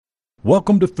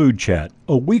Welcome to Food Chat,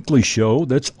 a weekly show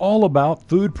that's all about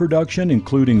food production,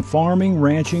 including farming,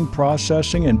 ranching,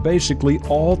 processing, and basically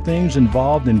all things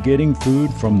involved in getting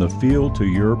food from the field to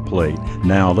your plate.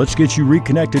 Now, let's get you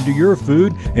reconnected to your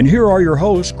food, and here are your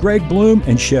hosts, Greg Bloom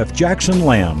and Chef Jackson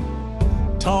Lamb.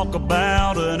 Talk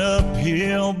about an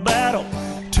uphill battle,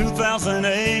 2,000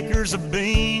 acres of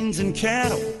beans and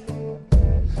cattle.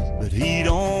 But he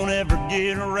don't ever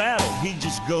get rattled, he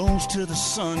just goes till the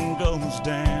sun goes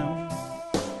down.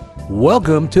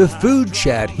 Welcome to Food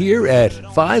Chat here at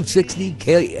 560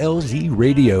 KLZ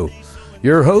Radio.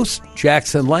 Your host,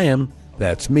 Jackson Lamb,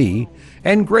 that's me,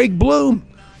 and Greg Bloom.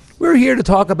 We're here to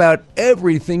talk about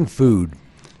everything food.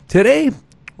 Today,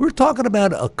 we're talking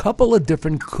about a couple of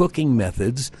different cooking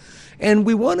methods, and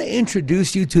we want to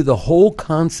introduce you to the whole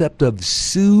concept of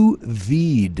sous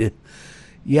vide.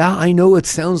 Yeah, I know it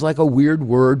sounds like a weird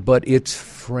word, but it's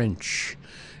French,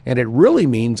 and it really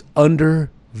means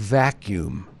under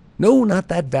vacuum. No, not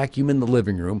that vacuum in the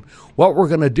living room. What we're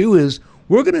going to do is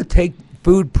we're going to take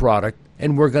food product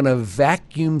and we're going to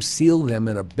vacuum seal them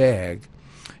in a bag,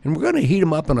 and we're going to heat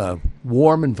them up in a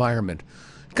warm environment.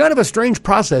 Kind of a strange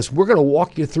process. We're going to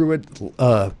walk you through it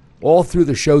all through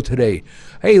the show today.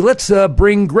 Hey, let's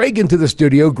bring Greg into the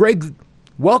studio. Greg,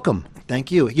 welcome. Thank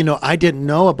you. You know, I didn't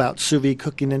know about sous vide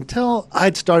cooking until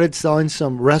I'd started selling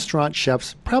some restaurant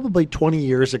chefs probably 20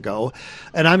 years ago.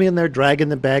 And I'm in there dragging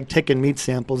the bag, taking meat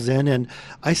samples in. And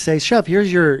I say, Chef,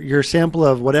 here's your sample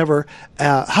of whatever.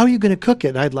 How are you going to cook it?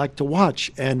 And I'd like to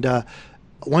watch. And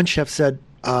one chef said,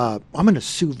 I'm going to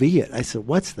sous vide it. I said,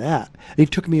 what's that? And he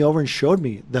took me over and showed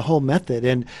me the whole method.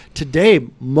 And today,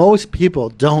 most people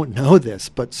don't know this,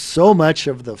 but so much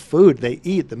of the food they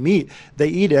eat, the meat they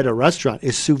eat at a restaurant,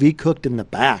 is sous vide cooked in the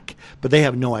back, but they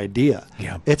have no idea.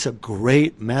 Yeah. It's a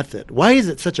great method. Why is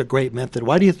it such a great method?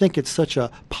 Why do you think it's such a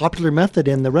popular method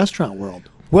in the restaurant world?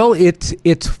 Well,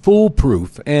 it's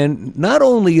foolproof, and not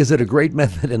only is it a great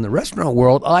method in the restaurant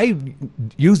world, I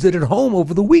used it at home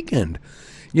over the weekend.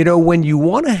 You know, when you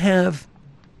want to have,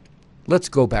 let's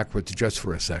go backwards just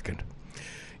for a second.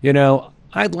 You know,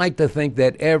 I'd like to think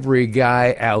that every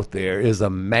guy out there is a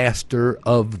master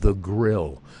of the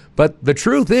grill. But the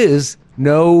truth is,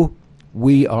 no,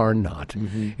 we are not.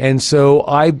 Mm-hmm. And so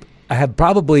I have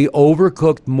probably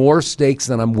overcooked more steaks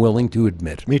than I'm willing to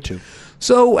admit. Me too.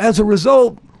 So as a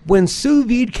result, when sous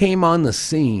vide came on the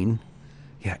scene,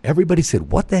 everybody said,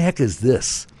 what the heck is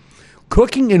this?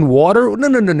 Cooking in water?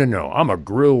 No. I'm a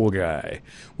grill guy.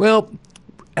 Well,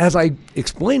 as I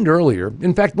explained earlier,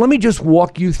 in fact, let me just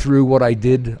walk you through what I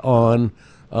did on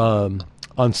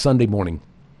Sunday morning.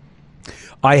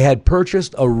 I had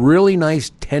purchased a really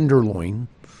nice tenderloin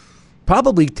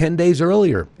probably 10 days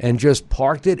earlier and just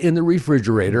parked it in the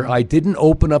refrigerator. I didn't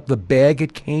open up the bag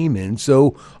it came in,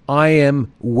 so I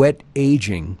am wet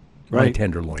aging my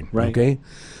tenderloin. Right. Okay?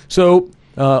 So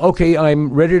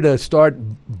I'm ready to start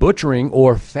butchering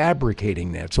or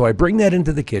fabricating that. So I bring that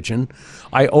into the kitchen.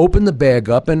 I open the bag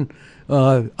up, and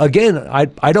again,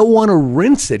 I don't want to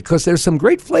rinse it because there's some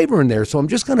great flavor in there. So I'm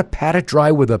just going to pat it dry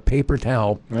with a paper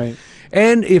towel. Right.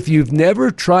 And if you've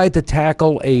never tried to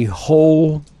tackle a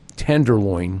whole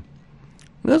tenderloin,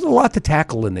 there's a lot to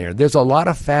tackle in there. There's a lot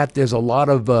of fat. There's a lot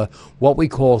of what we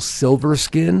call silver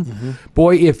skin. Mm-hmm.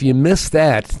 Boy, if you miss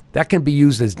that, that can be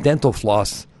used as dental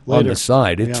floss on the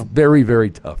side. It's very, very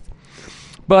tough.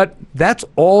 But that's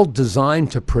all designed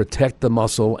to protect the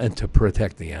muscle and to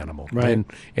protect the animal. Right.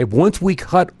 And once we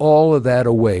cut all of that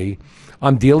away,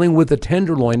 I'm dealing with the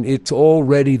tenderloin. It's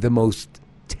already the most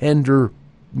tender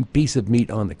piece of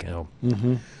meat on the cow.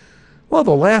 Mm-hmm. Well,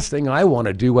 the last thing I want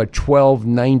to do at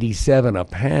 $12.97 a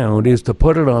pound is to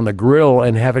put it on the grill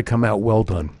and have it come out well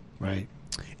done. Right.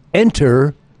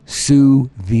 Enter sous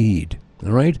vide.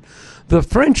 All right? The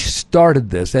French started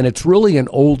this, and it's really an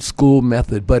old school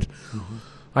method, but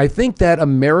I think that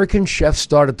American chefs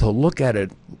started to look at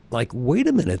it like, wait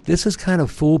a minute, this is kind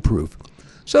of foolproof.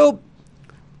 So,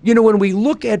 you know, when we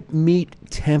look at meat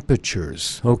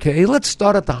temperatures, okay, let's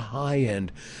start at the high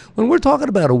end. When we're talking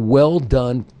about a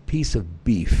well-done piece of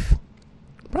beef,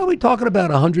 probably talking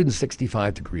about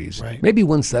 165 degrees, right, maybe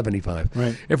 175.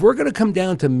 Right. If we're going to come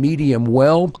down to medium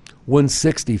well,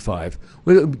 165.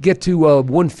 We get to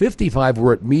 155,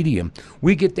 we're at medium.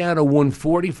 We get down to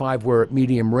 145, we're at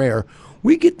medium rare.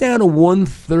 We get down to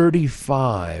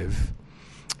 135,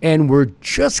 and we're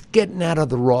just getting out of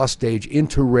the raw stage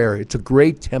into rare. It's a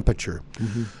great temperature.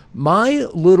 Mm-hmm. My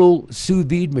little sous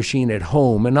vide machine at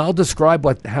home, and I'll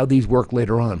describe how these work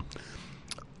later on,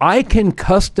 I can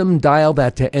custom dial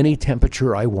that to any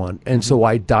temperature I want. And so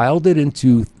I dialed it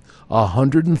into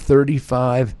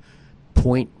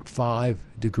 135.5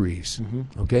 degrees,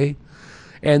 okay?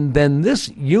 And then this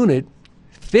unit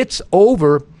fits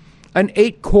over an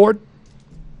 8-quart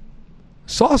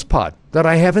sauce pot that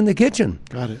I have in the kitchen.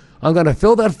 Got it. I'm going to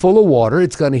fill that full of water.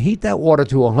 It's going to heat that water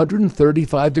to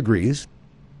 135 degrees.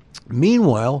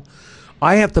 Meanwhile,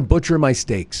 I have to butcher my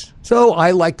steaks. So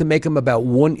I like to make them about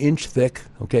 1 inch thick,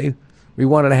 okay? We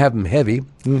wanted to have them heavy.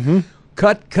 Mm-hmm.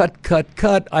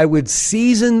 Cut. I would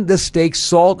season the steak,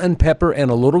 salt and pepper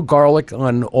and a little garlic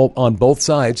on both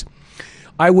sides.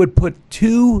 I would put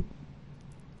 2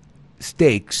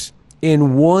 steaks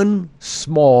in one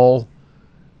small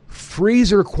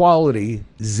freezer quality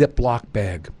Ziploc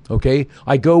bag, okay?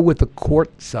 I go with the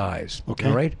quart size, okay.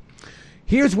 All right?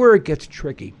 Here's where it gets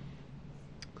tricky.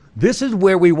 This is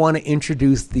where we want to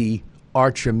introduce the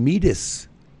Archimedes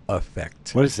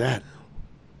effect. What is that?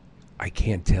 I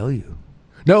can't tell you.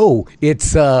 No,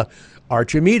 it's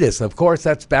Archimedes. Of course,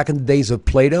 that's back in the days of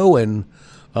Plato and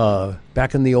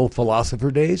back in the old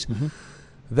philosopher days. Mm-hmm.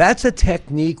 That's a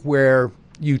technique where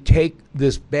you take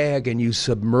this bag and you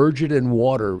submerge it in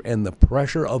water, and the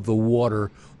pressure of the water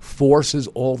forces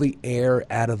all the air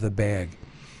out of the bag.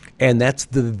 And that's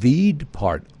the vide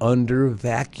part, under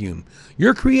vacuum.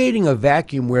 You're creating a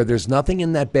vacuum where there's nothing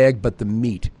in that bag but the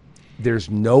meat.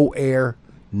 There's no air,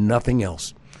 nothing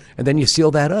else. And then you seal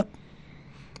that up.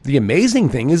 The amazing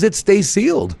thing is it stays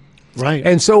sealed. Right.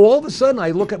 And so all of a sudden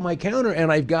I look at my counter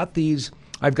and I've got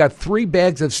 3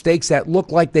 bags of steaks that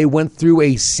look like they went through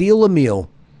a seal-a-meal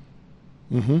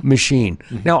machine.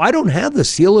 Mm-hmm. Now, I don't have the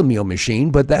seal-a-meal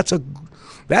machine, but that's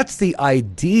the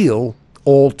ideal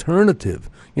alternative.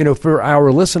 You know, for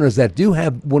our listeners that do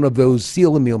have one of those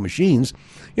seal-a-meal machines,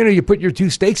 you know, you put your 2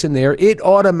 steaks in there, it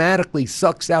automatically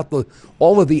sucks out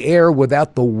all of the air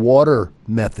without the water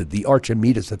method, the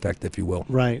Archimedes effect, if you will.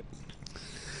 Right.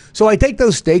 So I take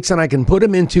those steaks and I can put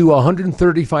them into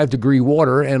 135-degree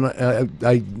water, and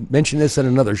I mentioned this in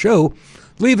another show,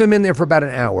 leave them in there for about an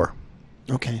hour.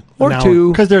 Okay. Or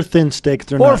 2. Because they're thin steaks.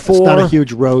 They're or not, 4. It's not a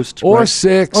huge roast. Or right?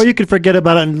 6. Or you can forget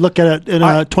about it and look at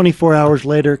it 24 hours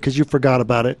later because you forgot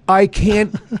about it. I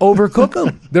can't overcook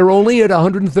them. They're only at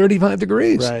 135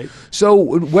 degrees. Right. So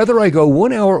whether I go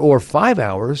 1 hour or 5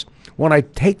 hours, when I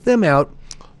take them out,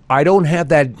 I don't have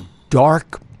that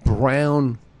dark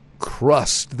brown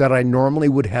crust that I normally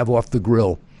would have off the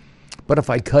grill. But if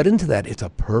I cut into that, it's a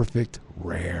perfect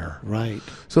rare. Right.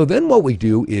 So then what we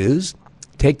do is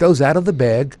take those out of the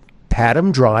bag, pat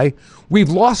them dry. We've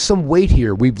lost some weight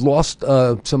here. We've lost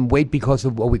some weight because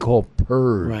of what we call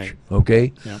purge. Right.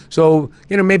 Okay? Yeah. So,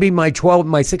 you know, maybe my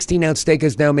 16-ounce steak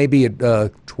is now maybe at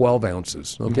 12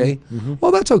 ounces. Okay? Mm-hmm.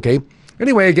 Well, that's okay.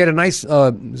 Anyway, I get a nice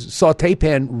saute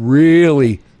pan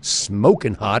really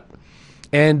smoking hot.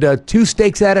 And 2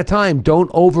 steaks at a time.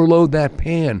 Don't overload that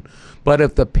pan. But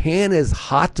if the pan is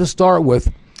hot to start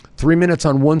with, 3 minutes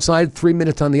on one side, 3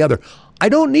 minutes on the other. I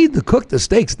don't need to cook the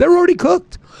steaks. They're already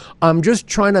cooked. I'm just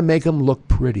trying to make them look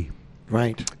pretty.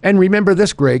 Right. And remember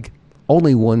this, Greg,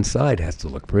 only one side has to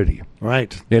look pretty.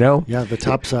 Right. You know? Yeah, the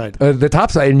top side. The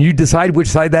top side, and you decide which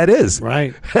side that is.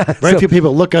 Right. Very few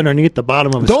people look underneath the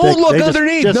bottom of a don't steak. Look they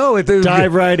underneath. Just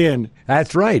dive right in.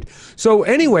 That's right. So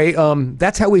anyway,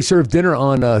 that's how we served dinner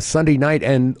on Sunday night,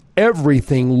 and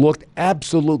everything looked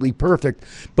absolutely perfect.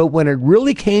 But when it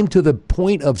really came to the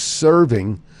point of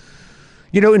serving,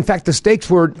 you know, in fact, the steaks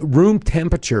were room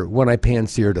temperature when I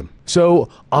pan-seared them. So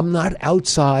I'm not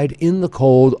outside in the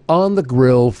cold, on the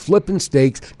grill, flipping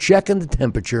steaks, checking the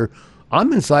temperature.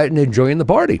 I'm inside and enjoying the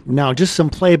party. Now, just some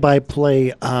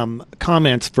play-by-play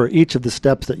comments for each of the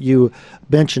steps that you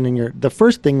mentioned in your. The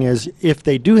first thing is, if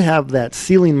they do have that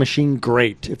sealing machine,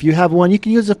 great. If you have one, you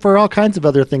can use it for all kinds of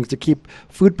other things to keep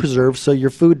food preserved so your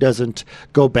food doesn't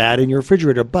go bad in your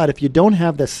refrigerator. But if you don't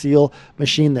have the seal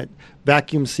machine that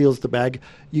vacuum seals the bag,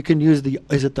 you can use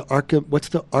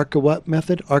what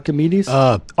method? Archimedes?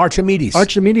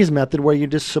 Archimedes method, where you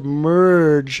just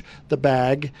submerge the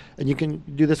bag, and you can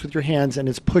do this with your hands, and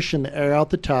it's pushing the air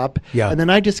out the top. Yeah. And then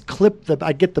I just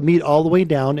I get the meat all the way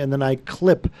down, and then I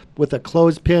clip with a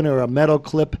clothespin or a metal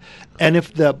clip. And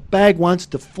if the bag wants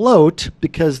to float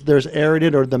because there's air in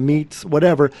it or the meat's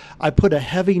whatever, I put a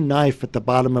heavy knife at the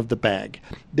bottom of the bag.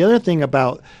 The other thing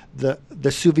about the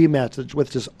sous vide method,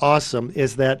 which is awesome,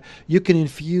 is that you can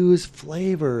infuse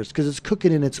flavors because it's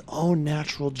cooking in its own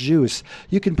natural juice.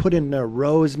 You can put in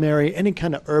rosemary, any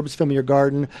kind of herbs from your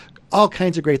garden, all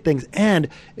kinds of great things. And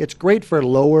it's great for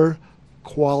lower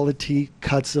quality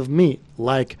cuts of meat.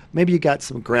 Like maybe you got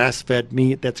some grass-fed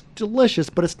meat that's delicious,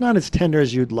 but it's not as tender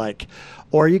as you'd like.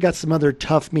 Or you got some other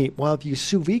tough meat. Well, if you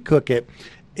sous vide cook it,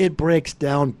 it breaks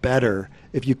down better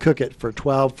if you cook it for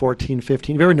 12, 14,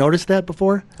 15. Have you ever noticed that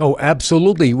before? Oh,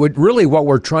 absolutely. What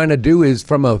we're trying to do is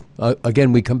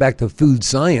again, we come back to food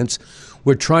science.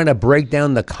 We're trying to break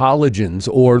down the collagens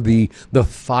or the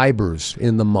fibers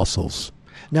in the muscles.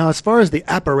 Now, as far as the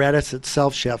apparatus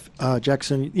itself, Chef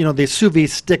Jackson, the sous vide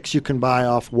sticks you can buy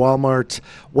off Walmart's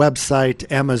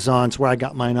website, Amazon's, where I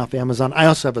got mine off Amazon. I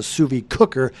also have a sous vide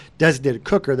cooker, designated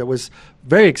cooker, that was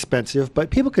very expensive,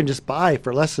 but people can just buy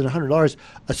for less than $100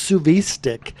 a sous vide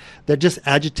stick that just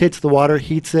agitates the water,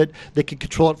 heats it. They can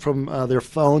control it from their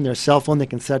phone, their cell phone. They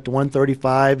can set to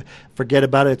 135. Forget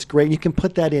about it. It's great. You can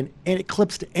put that in, and it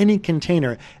clips to any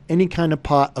container, any kind of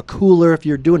pot, a cooler. If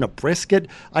you're doing a brisket,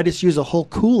 I just use a whole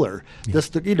cooler.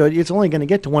 Just to, it's only going to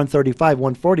get to 135,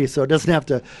 140, so it doesn't have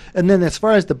to. And then as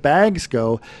far as the bags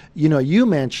go, you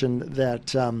mentioned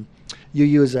that you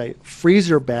use a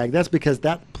freezer bag. That's because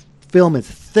that film is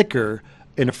thicker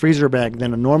in a freezer bag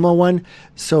than a normal one.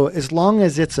 So as long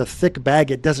as it's a thick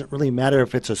bag, it doesn't really matter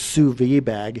if it's a sous vide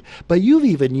bag. But you've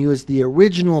even used the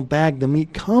original bag the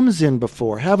meat comes in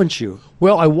before, haven't you?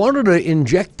 Well, I wanted to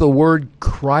inject the word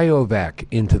cryovac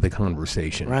into the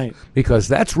conversation. Right. Because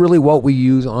that's really what we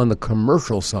use on the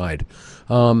commercial side.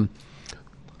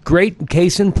 Great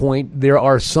case in point, there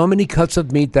are so many cuts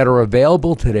of meat that are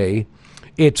available today.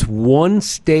 It's one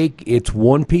steak. It's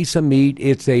one piece of meat.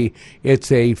 It's a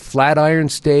flat iron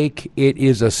steak. It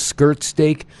is a skirt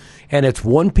steak, and it's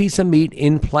one piece of meat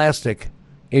in plastic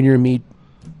in your meat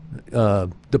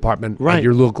department at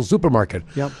your local supermarket.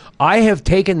 Yep. I have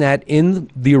taken that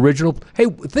in the original. Hey,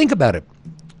 think about it.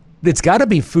 It's got to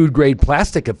be food grade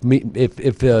plastic if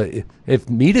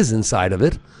meat is inside of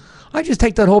it. I just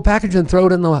take that whole package and throw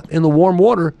it in the warm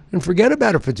water and forget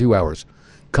about it for 2 hours.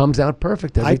 Comes out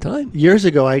perfect every time. Years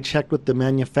ago, I checked with the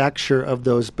manufacturer of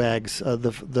those bags.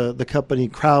 The company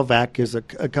Cryovac is a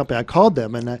company. I called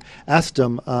them and I asked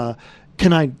them,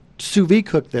 "Can I sous vide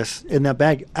cook this in that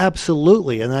bag?"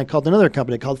 Absolutely. And then I called another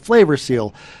company called Flavor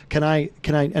Seal. Can I?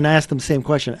 And I asked them the same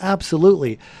question.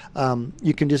 Absolutely.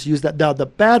 You can just use that. Now, the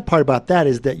bad part about that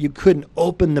is that you couldn't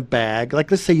open the bag.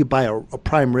 Like, let's say you buy a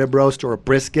prime rib roast or a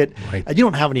brisket, right, and you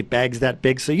don't have any bags that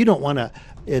big, so you don't want to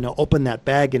open that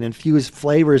bag and infuse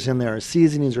flavors in there, or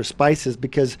seasonings or spices,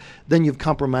 because then you've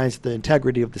compromised the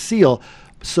integrity of the seal.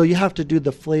 So you have to do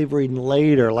the flavoring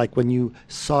later, like when you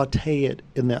saute it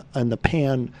in the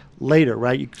pan later,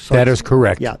 right? That is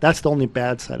correct. Yeah, that's the only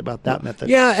bad side about that method.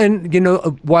 Yeah,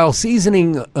 and while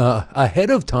seasoning ahead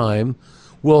of time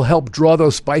will help draw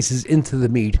those spices into the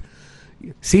meat,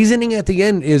 seasoning at the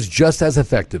end is just as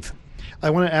effective. I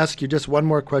want to ask you just one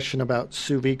more question about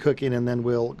sous vide cooking, and then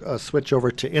we'll switch over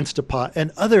to Instapot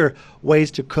and other ways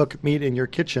to cook meat in your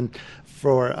kitchen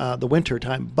for the winter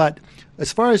time. But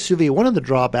as far as sous vide, one of the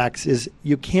drawbacks is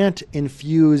you can't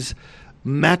infuse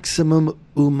maximum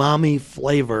umami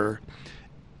flavor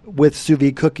with sous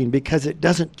vide cooking because it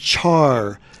doesn't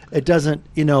char. It doesn't,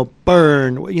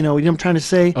 burn. You know what I'm trying to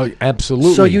say? Oh,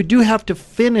 absolutely. So you do have to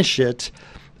finish it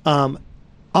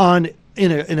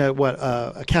in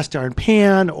a cast iron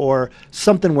pan or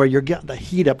something where you're getting the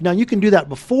heat up. Now you can do that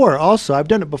before also. I've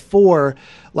done it before,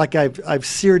 like I've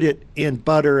seared it in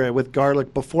butter with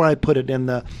garlic before I put it in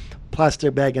the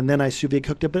plastic bag, and then I sous vide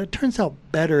cooked it. But it turns out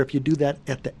better if you do that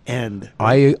at the end.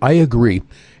 I agree.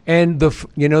 And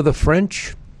the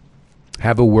French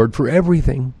have a word for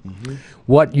everything. Mm-hmm.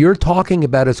 What you're talking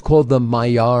about is called the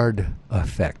Maillard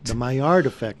effect. The Maillard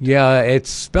effect. Yeah,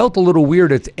 it's spelt a little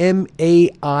weird. It's M-A-I-L-L-A-R-D.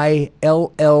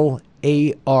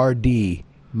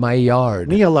 Maillard.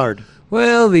 Maillard.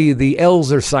 Well, the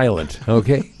L's are silent,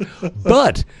 okay?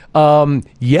 But,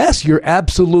 yes, you're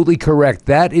absolutely correct.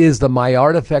 That is the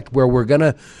Maillard effect, where we're going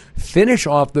to finish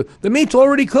off. The meat's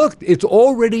already cooked.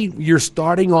 You're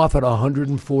starting off at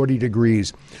 140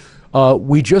 degrees.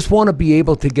 We just want to be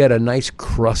able to get a nice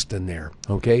crust in there,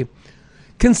 okay?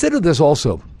 Consider this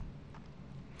also.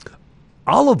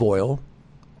 Olive oil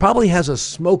probably has a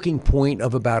smoking point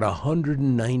of about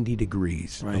 190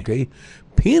 degrees, right, okay?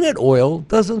 Peanut oil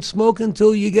doesn't smoke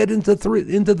until you get into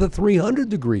the 300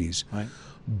 degrees. Right.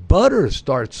 Butter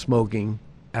starts smoking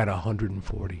at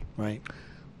 140. Right.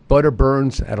 Butter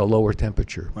burns at a lower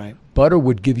temperature. Right. Butter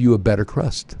would give you a better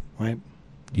crust. Right.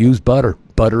 Use butter.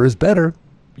 Butter is better.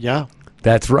 Yeah.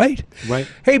 That's right. Right.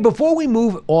 Hey, before we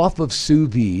move off of sous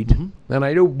vide, mm-hmm, and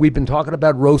I know we've been talking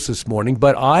about roast this morning,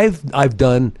 but I've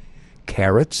done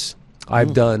carrots.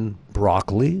 I've done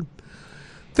broccoli.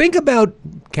 Think about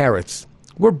carrots.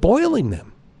 We're boiling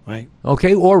them. Right.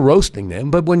 Okay, or roasting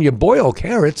them. But when you boil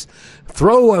carrots,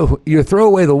 you throw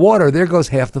away the water, there goes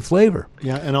half the flavor.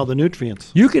 Yeah, and all the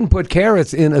nutrients. You can put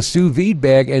carrots in a sous vide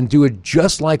bag and do it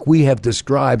just like we have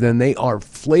described, and they are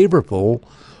flavorful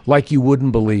like you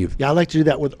wouldn't believe. Yeah, I like to do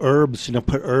that with herbs.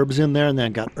 Put herbs in there, and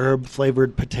then got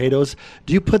herb-flavored potatoes.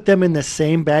 Do you put them in the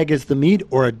same bag as the meat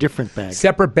or a different bag?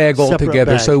 Separate bag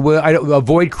altogether, so I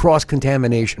avoid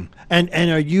cross-contamination. And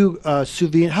are you sous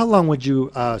vide? How long would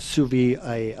you sous vide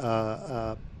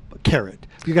a carrot?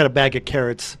 If you got a bag of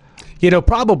carrots.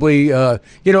 Probably,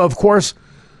 of course,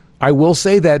 I will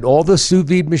say that all the sous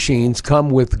vide machines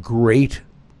come with great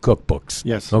cookbooks.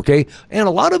 Yes. Okay? And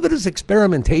a lot of it is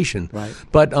experimentation. Right.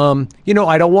 But,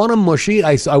 I don't want them mushy.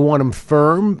 I want them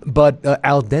firm, but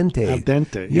al dente. Al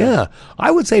dente, Yeah. I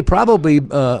would say probably,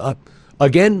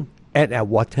 again, at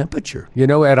what temperature?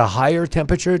 At a higher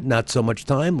temperature, not so much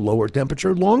time. Lower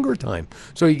temperature, longer time.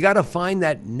 So you got to find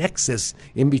that nexus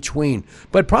in between.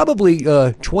 But probably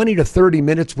 20 to 30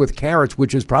 minutes with carrots,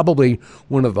 which is probably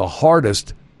one of the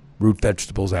hardest root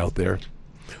vegetables out there.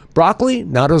 Broccoli,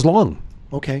 not as long.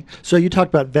 Okay. So you talked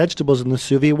about vegetables in the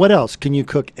sous vide. What else? Can you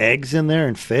cook eggs in there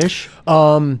and fish?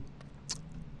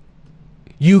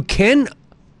 You can.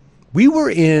 We were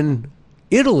in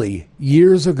Italy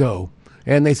years ago,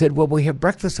 and they said, well, we have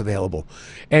breakfast available.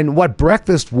 And what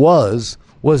breakfast was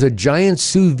a giant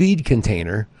sous vide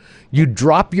container. You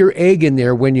drop your egg in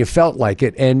there when you felt like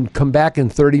it and come back in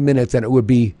 30 minutes, and it would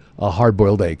be a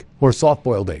hard-boiled egg or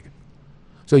soft-boiled egg.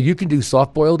 So you can do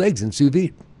soft-boiled eggs in sous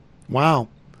vide. Wow.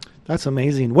 That's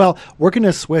amazing. Well, we're going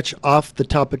to switch off the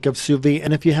topic of sous vide.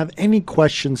 And if you have any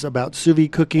questions about sous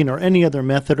vide cooking or any other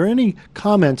method or any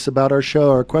comments about our show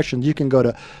or questions, you can go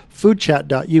to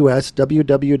foodchat.us,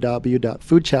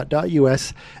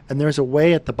 www.foodchat.us, and there's a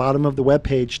way at the bottom of the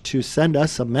webpage to send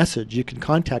us a message. You can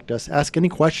contact us, ask any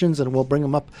questions, and we'll bring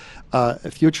them up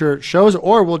future shows,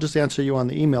 or we'll just answer you on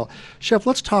the email. Chef,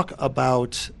 let's talk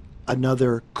about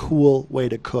another cool way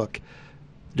to cook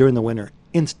during the winter.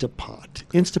 Instapot.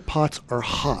 Instapots are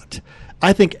hot.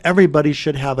 I think everybody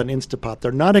should have an Instapot.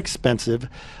 They're not expensive.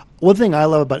 One thing I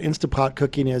love about Instapot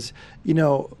cooking is,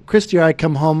 Christy or I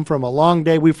come home from a long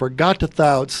day. We forgot to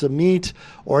thaw out some meat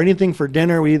or anything for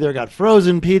dinner. We either got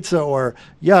frozen pizza or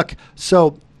yuck.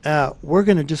 So we're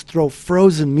going to just throw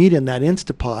frozen meat in that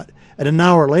Instapot. And an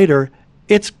hour later,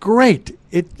 it's great.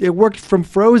 It worked from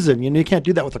frozen. You can't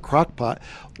do that with a crock pot.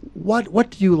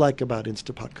 What do you like about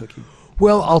Instapot cooking?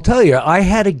 Well, I'll tell you, I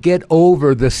had to get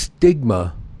over the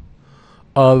stigma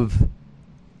of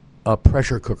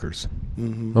pressure cookers.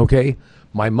 Mm-hmm. Okay,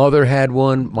 my mother had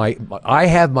one. I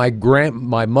have my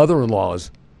mother-in-law's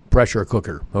pressure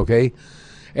cooker. Okay,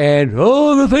 and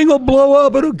the thing will blow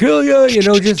up, it'll kill you.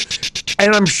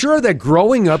 And I'm sure that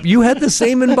growing up, you had the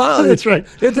same environment. That's right.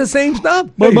 It's the same stuff.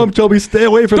 My mom told me stay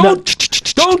away from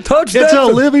that. Don't touch that. It's a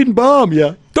living bomb.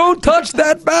 Yeah. Don't touch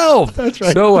that valve. That's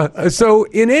right. So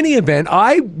in any event,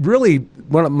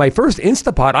 when my first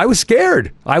Instapot, I was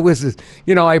scared. I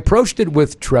approached it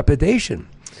with trepidation.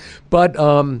 But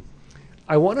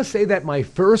I want to say that my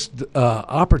first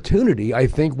opportunity, I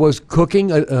think, was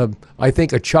cooking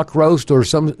a chuck roast or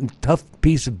some tough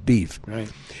piece of beef.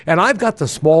 Right. And I've got the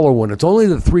smaller one. It's only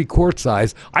the 3-quart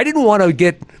size. I didn't want to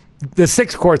get the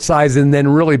 6-quart size and then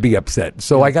really be upset.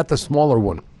 So I got the smaller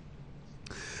one.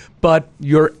 But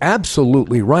you're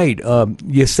absolutely right.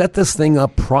 You set this thing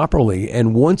up properly,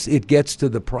 and once it gets to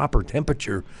the proper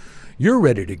temperature, you're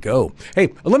ready to go.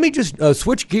 Hey, let me just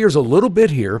switch gears a little bit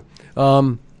here.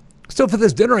 So for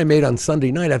this dinner I made on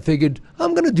Sunday night, I figured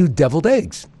I'm going to do deviled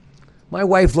eggs. My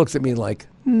wife looks at me like,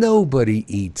 nobody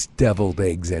eats deviled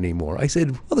eggs anymore. I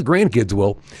said, well, the grandkids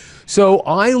will. So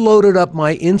I loaded up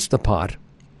my Instapot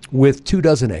with 2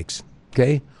 dozen eggs,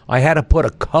 okay? I had to put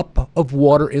a cup of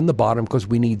water in the bottom because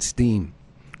we need steam,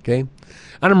 okay? And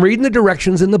I'm reading the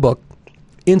directions in the book,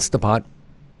 Instapot.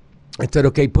 I said,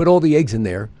 okay, put all the eggs in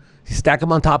there, stack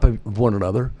them on top of one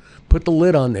another, put the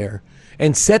lid on there,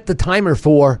 and set the timer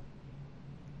for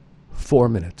 4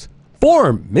 minutes.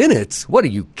 4 minutes? What, are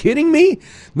you kidding me?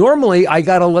 Normally, I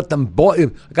got to let them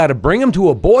boil. I got to bring them to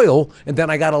a boil, and then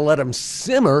I got to let them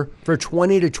simmer for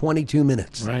 20 to 22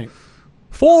 minutes. Right.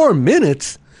 4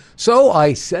 minutes? So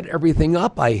I set everything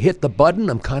up. I hit the button.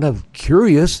 I'm kind of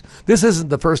curious. This isn't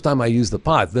the first time I use the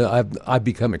pot. I've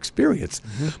become experienced.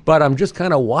 Mm-hmm. But I'm just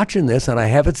kind of watching this, and I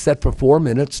have it set for 4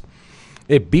 minutes.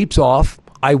 It beeps off.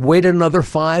 I wait another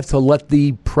 5 to let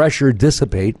the pressure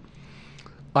dissipate.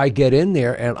 I get in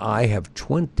there, and I have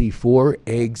 24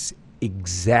 eggs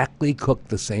exactly cooked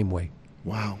the same way.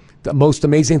 Wow. The most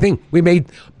amazing thing. We made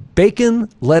bacon,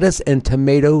 lettuce, and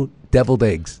tomato deviled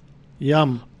eggs.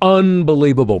 Yum.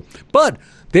 Unbelievable. But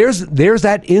there's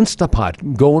that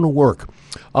Instapot going to work.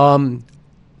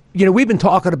 We've been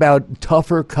talking about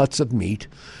tougher cuts of meat.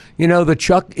 The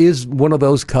chuck is one of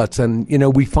those cuts, and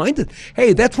we find that,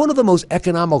 hey, that's one of the most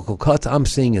economical cuts I'm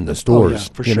seeing in the stores. Oh,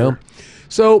 yeah, for sure.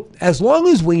 So as long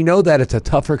as we know that it's a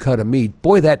tougher cut of meat,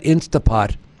 boy, that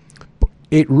Instapot,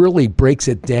 it really breaks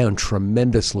it down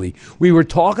tremendously. We were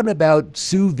talking about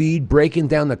sous vide breaking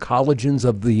down the collagens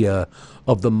of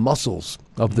the muscles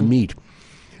of the meat.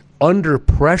 Under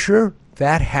pressure,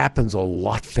 that happens a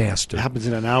lot faster. It happens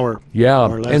in an hour. Yeah,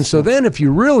 or less. and so then if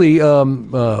you really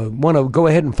want to go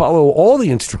ahead and follow all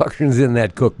the instructions in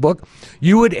that cookbook,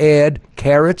 you would add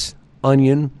carrots,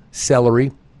 onion,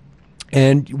 celery,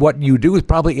 and what you do is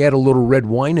probably add a little red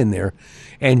wine in there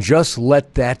and just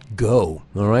let that go,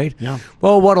 all right? Yeah.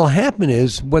 Well, what'll happen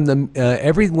is when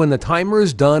the timer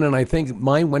is done, and I think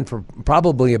mine went for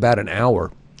probably about an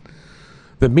hour,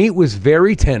 the meat was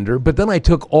very tender, but then I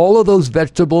took all of those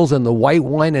vegetables and the white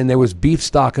wine, and there was beef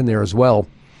stock in there as well,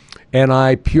 and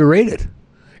I pureed it.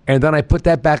 And then I put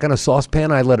that back in a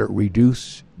saucepan. I let it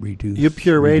reduce. You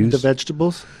pureed the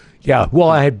vegetables? Yeah. Well,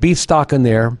 I had beef stock in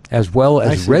there as well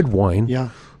as red wine. Yeah.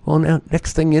 Well, now,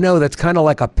 next thing you know, that's kind of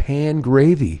like a pan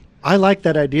gravy. I like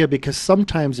that idea because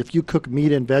sometimes if you cook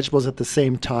meat and vegetables at the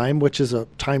same time, which is a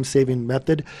time-saving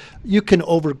method, you can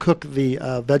overcook the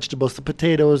vegetables. The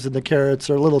potatoes and the carrots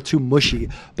are a little too mushy.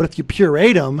 But if you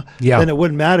pureed them, then it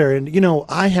wouldn't matter. And,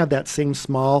 I have that same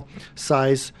small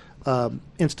size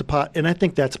Instapot, and I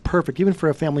think that's perfect, even for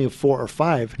a family of 4 or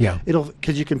 5. Yeah.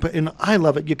 Because you can put, and I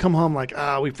love it. You come home like,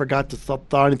 we forgot to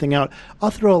thaw anything out. I'll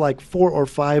throw like 4 or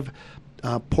 5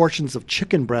 portions of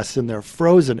chicken breasts in there,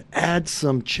 frozen. Add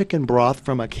some chicken broth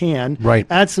from a can. Right.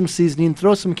 Add some seasoning.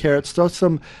 Throw some carrots. Throw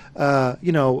some,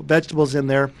 vegetables in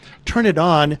there. Turn it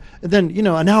on, and then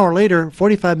an hour later,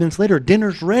 45 minutes later,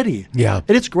 dinner's ready. Yeah.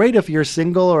 And it's great if you're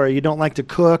single or you don't like to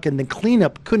cook, and the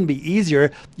cleanup couldn't be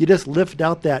easier. You just lift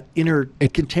out that inner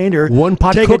container, one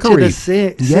pot take cookery. it to the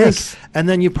sink, Yes. and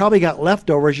then you probably got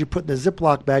leftovers you put in the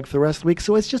Ziploc bag for the rest of the week.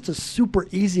 So it's just a super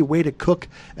easy way to cook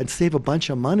and save a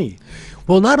bunch of money.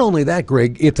 Well, not only that,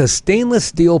 Greg, it's a stainless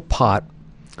steel pot.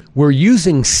 We're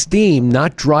using steam,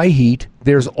 not dry heat.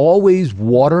 There's always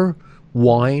water,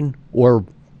 wine, or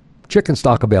chicken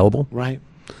stock available. Right.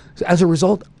 So as a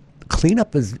result,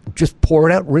 cleanup is just pour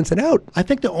it out, rinse it out. I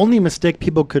think the only mistake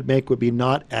people could make would be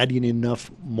not adding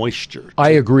enough moisture.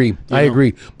 I agree. I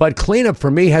agree. But cleanup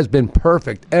for me has been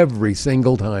perfect every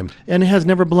single time. And it has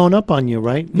never blown up on you,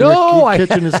 right? No, Your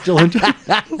kitchen is still in.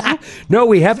 No,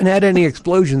 we haven't had any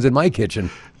explosions in my kitchen.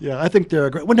 Yeah, I think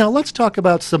they're great. Well, now let's talk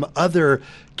about some other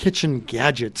kitchen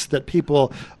gadgets that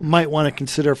people might want to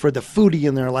consider for the foodie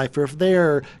in their life, or if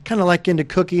they're kind of like into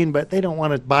cooking, but they don't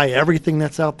want to buy everything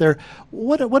that's out there.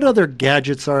 What other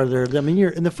gadgets are there? I mean, you're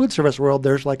in the food service world.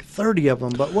 There's like 30 of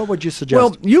them, but what would you suggest?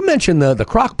 Well, you mentioned the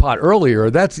crock pot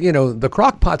earlier. That's the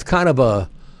crock pot's kind of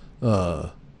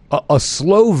a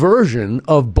slow version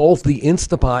of both the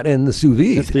Instapot and the sous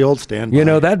vide. It's the old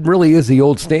standby. That really is the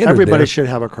old standard. Everybody should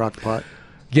have a crock pot.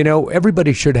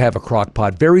 Everybody should have a crock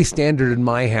pot. Very standard in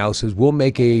my house is we'll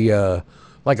make a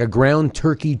ground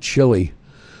turkey chili.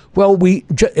 Well,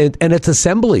 and it's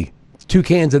assembly. 2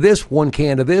 cans of this, 1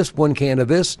 can of this, 1 can of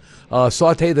this.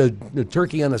 Saute the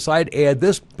turkey on the side, add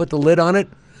this, put the lid on it.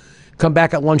 Come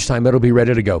back at lunchtime. It'll be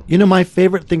ready to go. My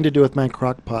favorite thing to do with my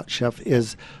crock pot, Chef,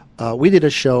 is we did a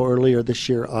show earlier this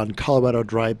year on Colorado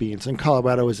dry beans, and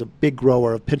Colorado is a big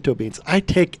grower of pinto beans. I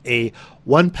take a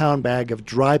 1-pound bag of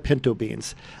dry pinto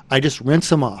beans. I just rinse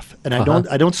them off, and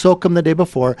I don't soak them the day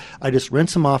before. I just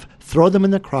rinse them off, throw them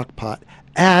in the crock pot,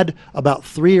 add about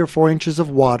 3 or 4 inches of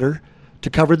water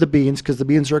to cover the beans because the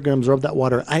beans are going to absorb that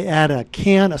water. I add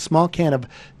a small can of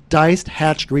diced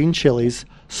hatch green chilies,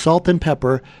 salt and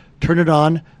pepper, turn it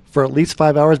on for at least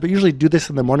 5 hours, but usually do this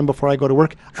in the morning before I go to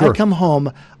work. Sure. I come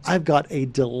home, I've got a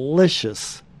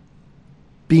delicious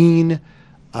bean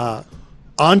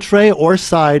entree or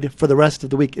side for the rest of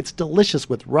the week. It's delicious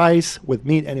with rice, with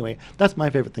meat. Anyway, that's my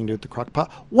favorite thing to do with the crock pot.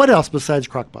 What else besides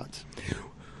crock pots?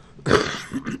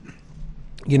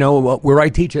 Where I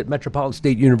teach at Metropolitan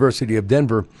State University of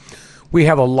Denver, we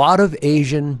have a lot of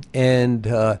Asian and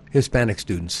Hispanic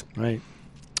students. Right.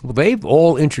 Well, they've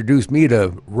all introduced me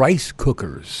to rice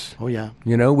cookers. Oh, yeah.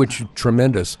 Which is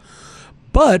tremendous.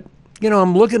 But,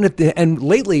 I'm looking at and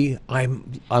lately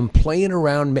I'm playing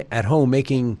around at home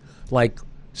making like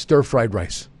stir-fried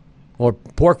rice or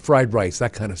pork fried rice,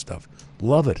 that kind of stuff.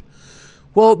 Love it.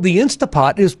 Well, the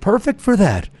Instapot is perfect for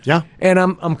that. Yeah. And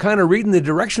I'm kind of reading the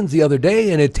directions the other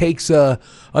day, and it takes, 2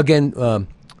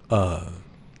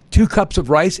 cups of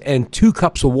rice and 2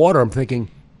 cups of water. I'm thinking,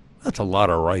 that's a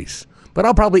lot of rice. but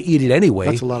I'll probably eat it anyway.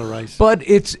 That's a lot of rice. But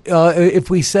it's if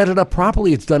we set it up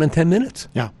properly, it's done in 10 minutes.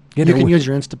 Yeah. You You know, can use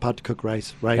your Instapot to cook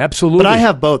rice, right? Absolutely. But I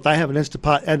have both. I have an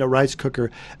Instapot and a rice cooker.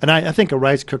 And I think a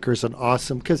rice cooker is an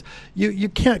awesome, because you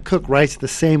can't cook rice the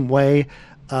same way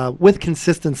with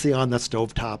consistency on the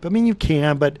stovetop. I mean, you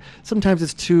can, but sometimes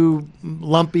it's too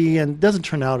lumpy and doesn't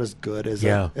turn out as good as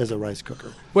a rice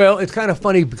cooker. Well, it's kind of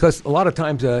funny because a lot of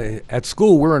times at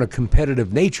school we're in a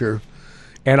competitive nature,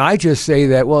 and I just say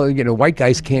that, well, you know, white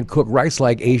guys can't cook rice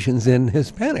like Asians and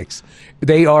Hispanics.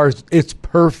 It's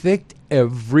perfect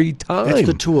every time. It's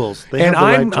the tools. They and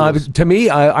have the right tools. To me,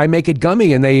 I make it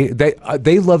gummy, and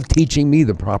they love teaching me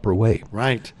the proper way.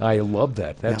 Right. I love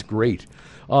that. That's great.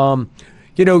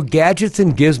 You know, gadgets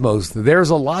and gizmos, there's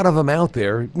a lot of them out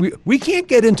there. We can't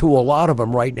get into a lot of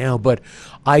them right now, but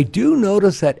I do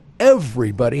notice that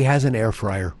everybody has an air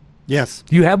fryer. Yes.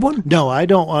 Do you have one? No, I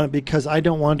don't want it because I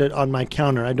don't want it on my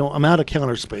counter. I'm out of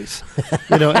counter space,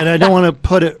 and I don't want to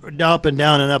put it up and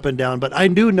down and up and down. But I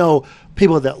do know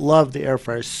people that love the air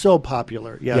fryer. It's so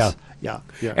popular. Yes. Yeah.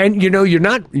 And you know,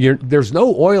 there's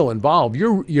no oil involved.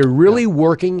 You're really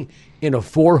working in a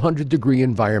 400-degree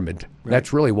environment. Right.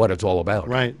 That's really what it's all about.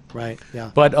 Right.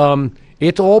 Yeah. But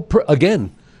it's all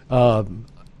again.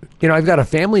 You know, I've got a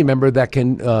family member that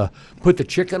can put the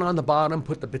chicken on the bottom,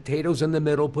 put the potatoes in the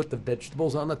middle, put the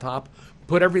vegetables on the top,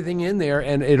 put everything in there,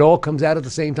 and it all comes out at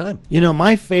the same time. You know,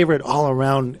 my favorite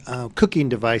all-around cooking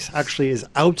device actually is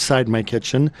outside my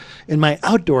kitchen, in my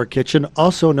outdoor kitchen,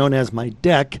 also known as my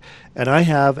deck, and I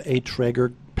have a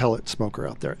Traeger pellet smoker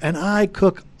out there, and I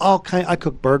cook I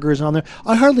cook burgers on there.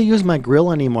 I hardly use my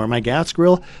grill anymore, my gas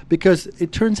grill, because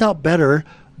it turns out better.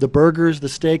 The burgers, the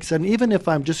steaks, and even if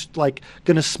I'm just like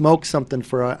going to smoke something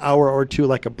for an hour or two,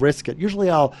 like a brisket, usually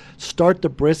I'll start the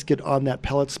brisket on that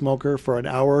pellet smoker for an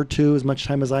hour or two, as much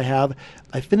time as I have.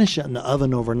 I finish it in the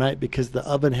oven overnight because the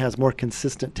oven has more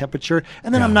consistent temperature,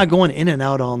 and then I'm not going in and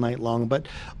out all night long. But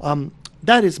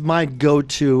that is my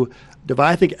go-to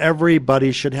device. I think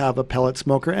everybody should have a pellet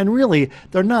smoker, and really,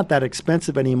 they're not that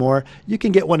expensive anymore. You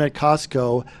can get one at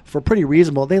Costco for pretty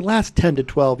reasonable. They last 10 to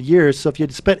 12 years, so if you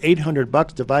spent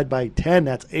 $800, divide by 10,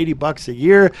 that's $80 a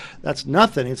year. That's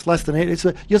nothing. It's less than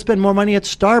you'll spend more money at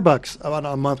Starbucks on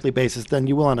a monthly basis than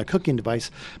you will on a cooking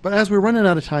device. But as we're running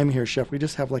out of time here, Chef, we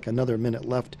just have like another minute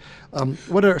left.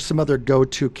 What are some other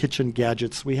go-to kitchen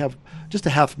gadgets? We have just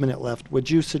a half minute left.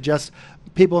 Would you suggest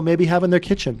people maybe have in their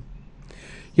kitchen?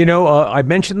 You know, I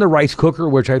mentioned the rice cooker,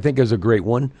 which I think is a great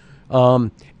one.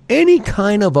 Any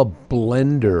kind of a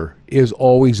blender is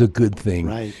always a good thing.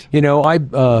 Right. You know,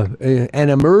 an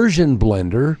immersion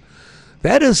blender,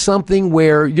 that is something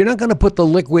where you're not going to put the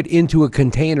liquid into a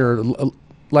container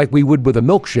like we would with a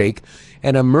milkshake.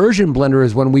 An immersion blender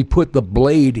is when we put the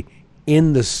blade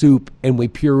in the soup and we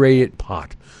puree it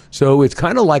hot. So it's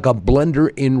kind of like a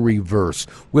blender in reverse,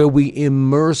 where we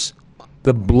immerse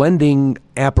the blending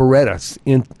apparatus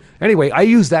in. Anyway, I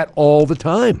use that all the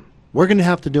time. We're going to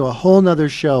have to do a whole nother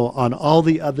show on all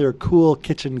the other cool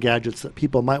kitchen gadgets that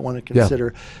people might want to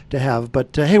consider to have.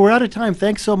 But hey, we're out of time.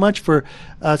 Thanks so much for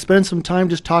spending some time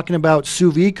just talking about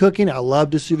sous vide cooking. I love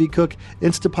to sous vide cook.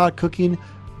 Instapot cooking,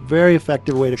 very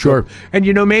effective way to cook. Sure. And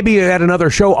you know, maybe at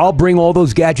another show, I'll bring all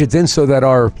those gadgets in so that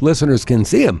our listeners can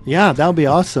see them. Yeah, that would be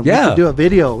awesome. Yeah. We could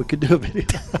do a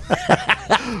video.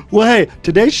 Well, hey,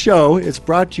 today's show is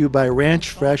brought to you by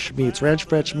Ranch Fresh Meats. Ranch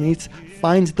Fresh Meats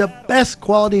finds the best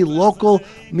quality local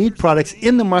meat products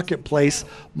in the marketplace,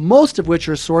 most of which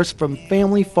are sourced from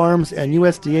family farms and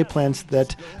USDA plants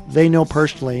that they know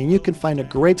personally. And you can find a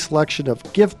great selection of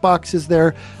gift boxes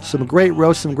there, some great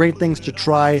roasts, some great things to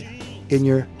try in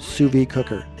your sous vide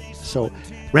cooker. So,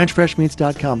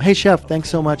 ranchfreshmeats.com. Hey, Chef, thanks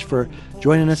so much for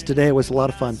joining us today. It was a lot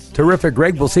of fun. Terrific,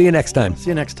 Greg. We'll see you next time. See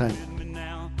you next time.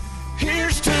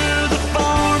 Here's to the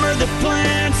farmer that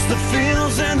plants the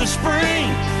fields in the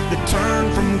spring, that turn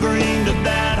from green to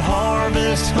that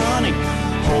harvest honey.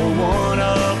 Hold one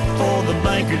up for the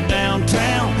banker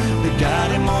downtown that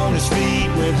got him on his feet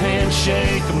with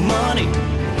handshake of money.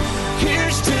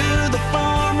 Here's to the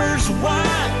farmer's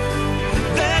wife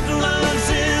that loves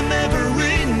him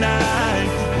every night,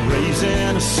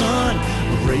 raising a son,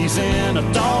 raising a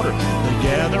daughter. They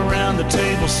gather around the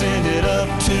table, send it up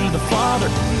to the Father.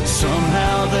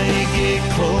 Somehow they get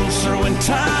closer when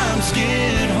times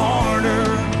get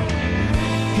harder.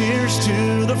 Here's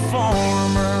to the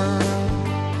farmer.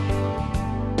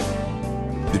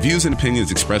 The views and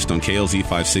opinions expressed on KLZ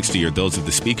 560 are those of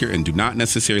the speaker and do not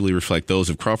necessarily reflect those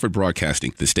of Crawford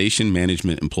Broadcasting, the station,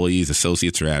 management, employees,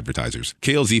 associates, or advertisers.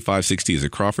 KLZ 560 is a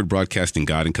Crawford Broadcasting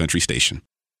God and Country station.